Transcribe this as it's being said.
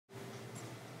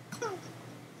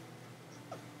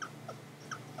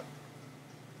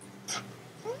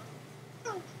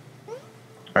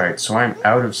Alright, so I'm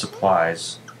out of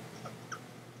supplies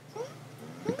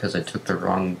because I took the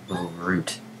wrong little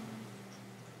route.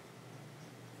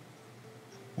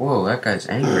 Whoa, that guy's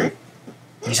angry.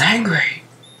 He's angry!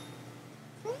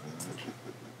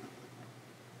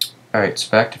 Alright, so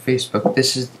back to Facebook.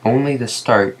 This is only the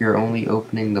start. You're only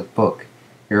opening the book.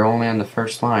 You're only on the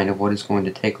first line of what is going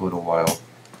to take a little while.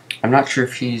 I'm not sure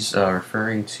if she's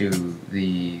referring to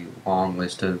the long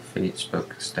list of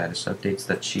Facebook status updates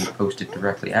that she posted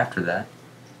directly after that,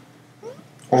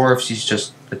 or if she's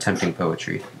just attempting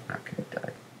poetry. Okay,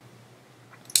 died.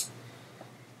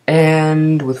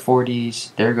 And with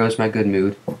 40s, there goes my good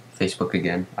mood. Facebook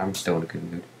again. I'm still in a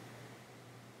good mood.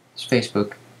 It's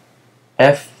Facebook.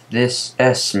 F this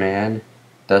S, man.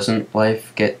 Doesn't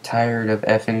life get tired of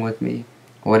effing with me?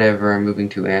 Whatever, I'm moving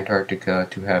to Antarctica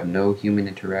to have no human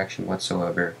interaction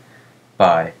whatsoever.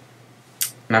 Bye.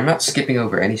 And I'm not skipping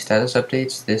over any status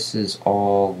updates. This is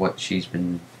all what she's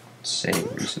been saying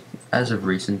as of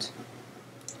recent.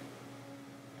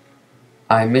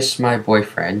 I miss my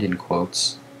boyfriend, in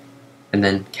quotes. And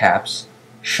then caps.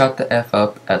 Shut the F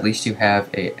up. At least you have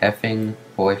a effing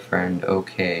boyfriend,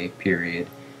 okay, period.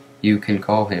 You can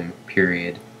call him,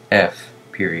 period. F,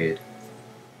 period.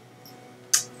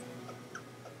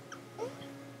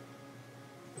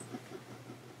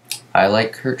 I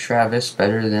like Kurt Travis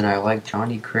better than I like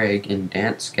Johnny Craig in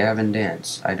Dance Gavin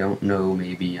Dance. I don't know,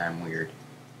 maybe I'm weird.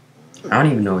 I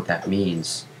don't even know what that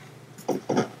means.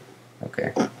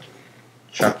 Okay.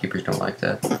 Shopkeepers don't like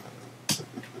that.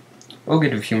 We'll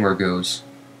get a few more goes.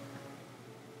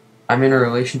 I'm in a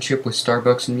relationship with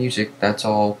Starbucks and music. That's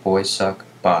all. Boys suck.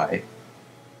 Bye.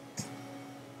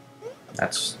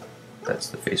 That's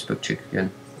the Facebook chick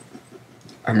again.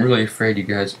 I'm really afraid you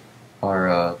guys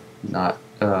are not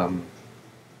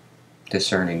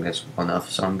discerning this well enough,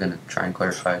 so I'm gonna try and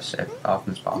clarify as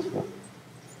often as possible.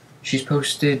 She's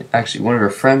posted, actually one of her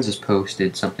friends has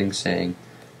posted something saying,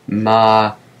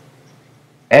 "Ma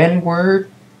N-word,"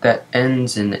 that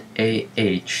ends in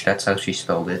A-H, that's how she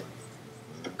spelled it.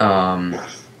 But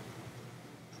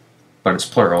it's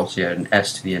plural, so you had an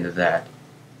S to the end of that.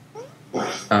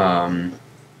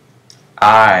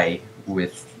 I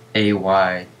with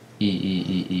A-Y-E-E-E-E.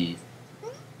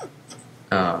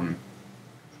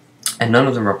 And none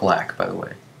of them are black, by the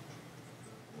way.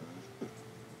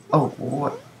 Oh,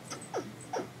 what?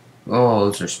 Oh,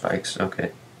 those are spikes. Okay.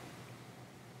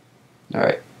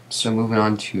 Alright, so moving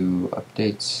on to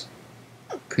updates.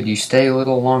 Could you stay a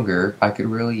little longer? I could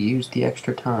really use the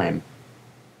extra time.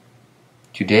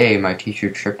 Today, my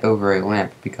teacher tripped over a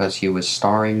lamp because he was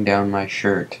starring down my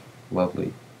shirt.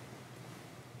 Lovely.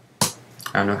 I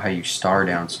don't know how you star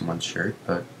down someone's shirt,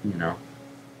 but, you know.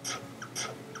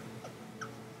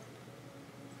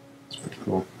 It's pretty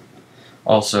cool.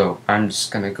 Also, I'm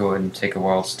just gonna go ahead and take a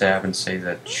wild stab and say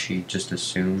that she just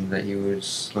assumed that he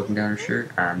was looking down her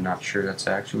shirt. I'm not sure that's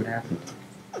actually what happened.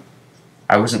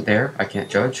 I wasn't there, I can't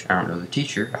judge. I don't know the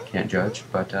teacher, I can't judge,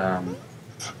 but,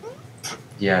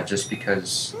 yeah, just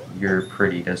because you're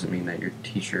pretty doesn't mean that your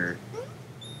teacher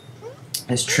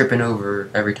is tripping over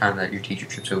every time that your teacher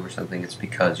trips over something. It's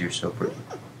because you're so pretty.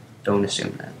 Don't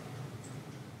assume that.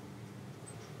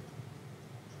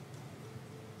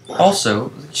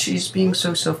 Also, she's being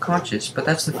so self-conscious, but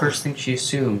that's the first thing she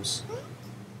assumes.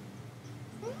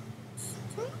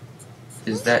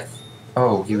 Is that,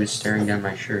 oh, he was staring down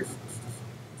my shirt.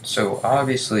 So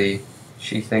obviously,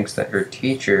 she thinks that her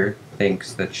teacher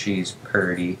thinks that she's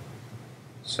pretty.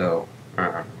 So,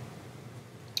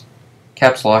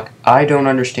 Caps lock, I don't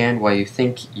understand why you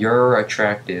think you're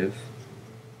attractive.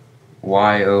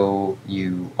 Y-O-U-R-E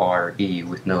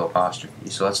with no apostrophe,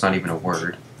 so that's not even a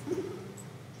word.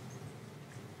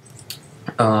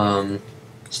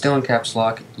 Still in caps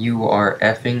lock, you are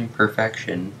effing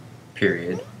perfection,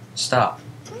 period. Stop,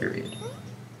 period.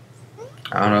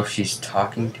 I don't know if she's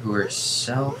talking to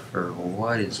herself or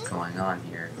what is going on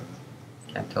here.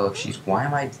 Can't tell if she's, why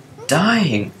am I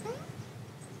dying?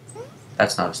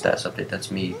 That's not a status update,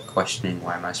 that's me questioning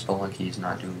why my Spelunky is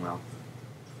not doing well.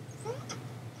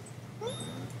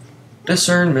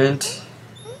 Discernment.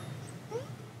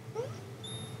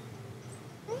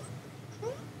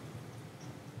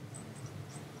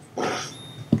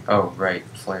 Oh, right,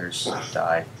 flares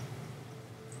die.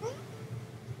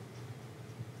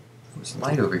 There's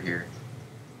light over here.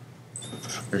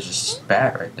 There's a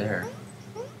spat right there.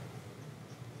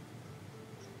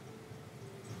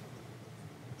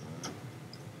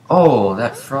 Oh,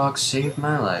 that frog saved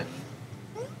my life.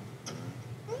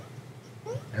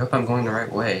 I hope I'm going the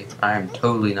right way. I am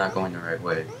totally not going the right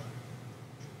way.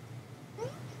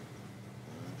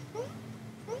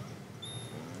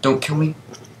 Don't kill me.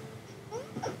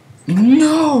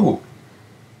 No!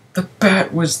 The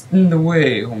bat was in the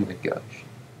way. Oh my gosh.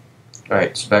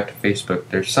 Alright, so back to Facebook.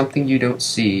 There's something you don't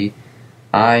see.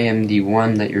 I am the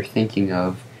one that you're thinking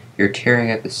of. You're tearing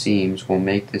at the seams. We'll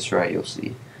make this right, you'll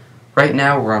see. Right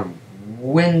now we're on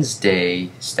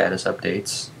Wednesday status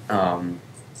updates.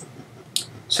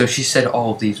 So she said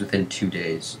all of these within 2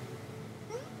 days.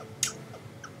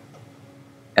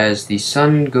 As the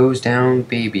sun goes down,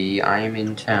 baby, I am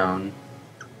in town,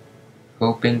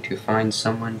 hoping to find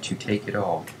someone to take it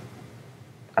all.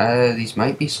 These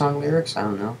might be song lyrics, I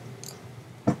don't know.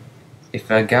 If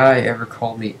a guy ever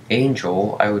called me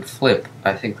Angel, I would flip.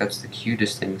 I think that's the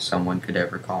cutest thing someone could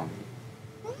ever call me.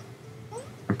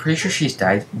 I'm pretty sure she's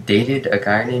dated a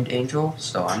guy named Angel,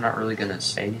 so I'm not really gonna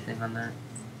say anything on that.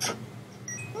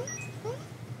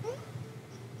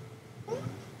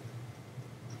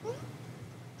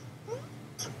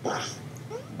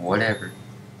 Whatever.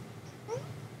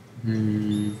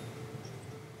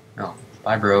 Oh,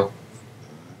 bye, bro.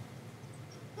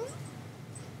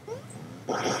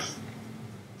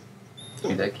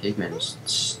 Dude, that caveman is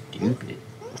stupid.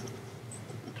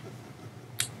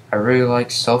 I really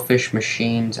like selfish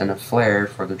machines and a flair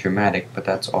for the dramatic, but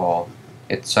that's all.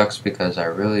 It sucks because I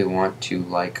really want to,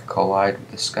 like, collide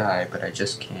with the sky, but I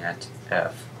just can't.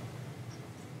 F.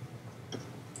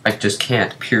 I just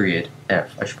can't, period.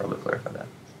 F. I should probably clarify that.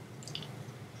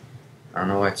 I don't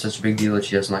know why it's such a big deal that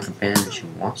she doesn't like a band and she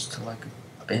wants to like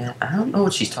a band. I don't know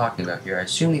what she's talking about here. I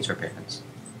assume these are bands.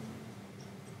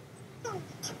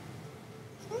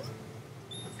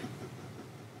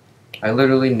 I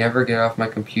literally never get off my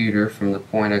computer from the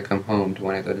point I come home to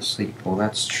when I go to sleep. Well,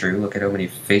 that's true. Look at how many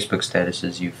Facebook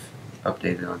statuses you've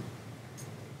updated on.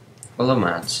 Well, am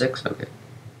I on 6? Okay.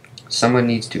 Someone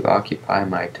needs to occupy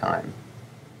my time.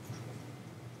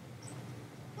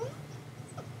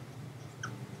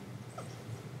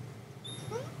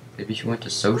 Maybe if you went to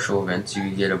social events, you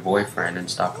could get a boyfriend and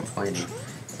stop complaining.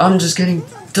 I'm just getting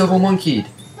double monkeyed.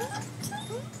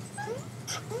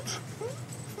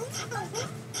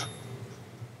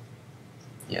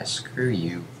 Yeah, screw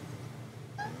you.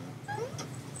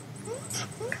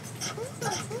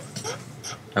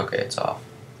 Okay, it's off.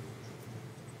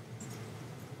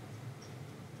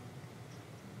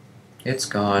 It's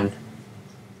gone.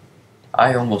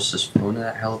 I almost just flew into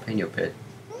that jalapeno pit.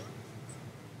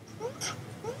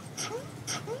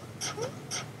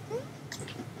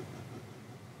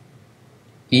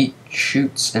 Eat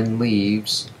shoots and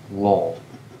leaves, lol.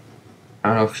 I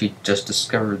don't know if she just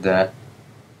discovered that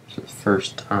for the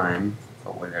first time,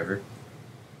 but whatever.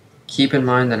 Keep in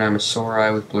mind that I'm a sore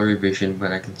eye with blurry vision,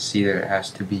 but I can see that it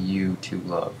has to be you to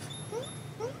love.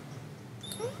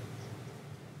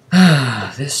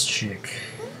 Ah, this chick.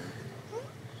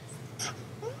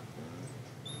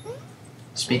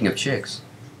 Speaking of chicks,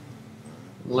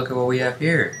 look at what we have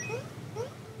here.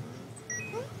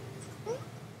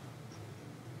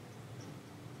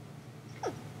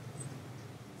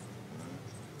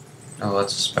 Oh,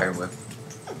 that's a spider web.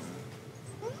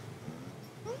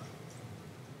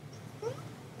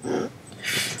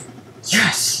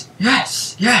 Yes!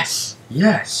 Yes! Yes!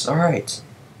 Yes! Alright.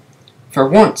 For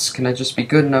once, can I just be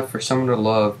good enough for someone to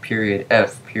love, period,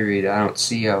 F, period. I don't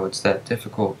see how it's that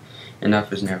difficult.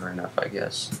 Enough is never enough, I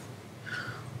guess.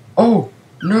 Oh!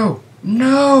 No!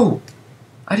 No!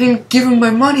 I didn't give him my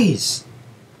monies!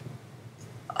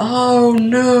 Oh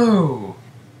no!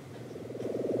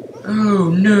 Oh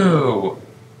no!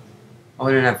 Oh, I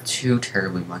didn't have too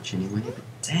terribly much anyway, but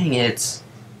dang it!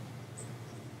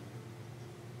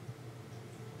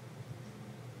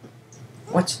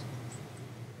 What?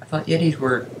 I thought Yetis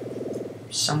were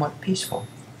somewhat peaceful.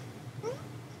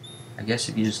 I guess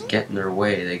if you just get in their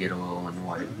way, they get a little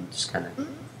annoyed and just kind of...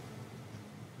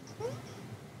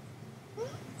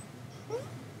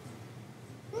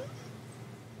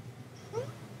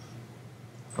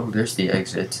 Oh, there's the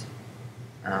exit.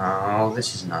 Oh,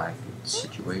 this is not a good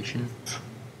situation.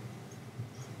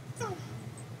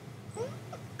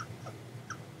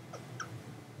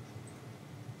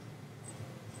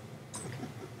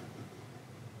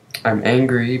 I'm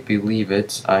angry, believe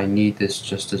it. I need this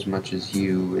just as much as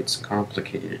you. It's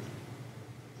complicated.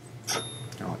 I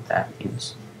don't know what that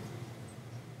means.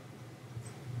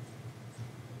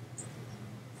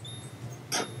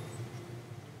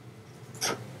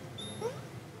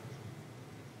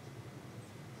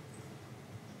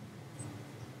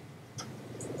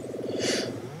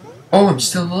 Oh, I'm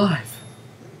still alive.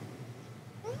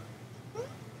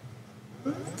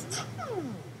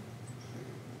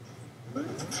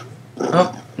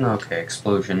 Oh, okay,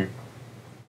 explosion.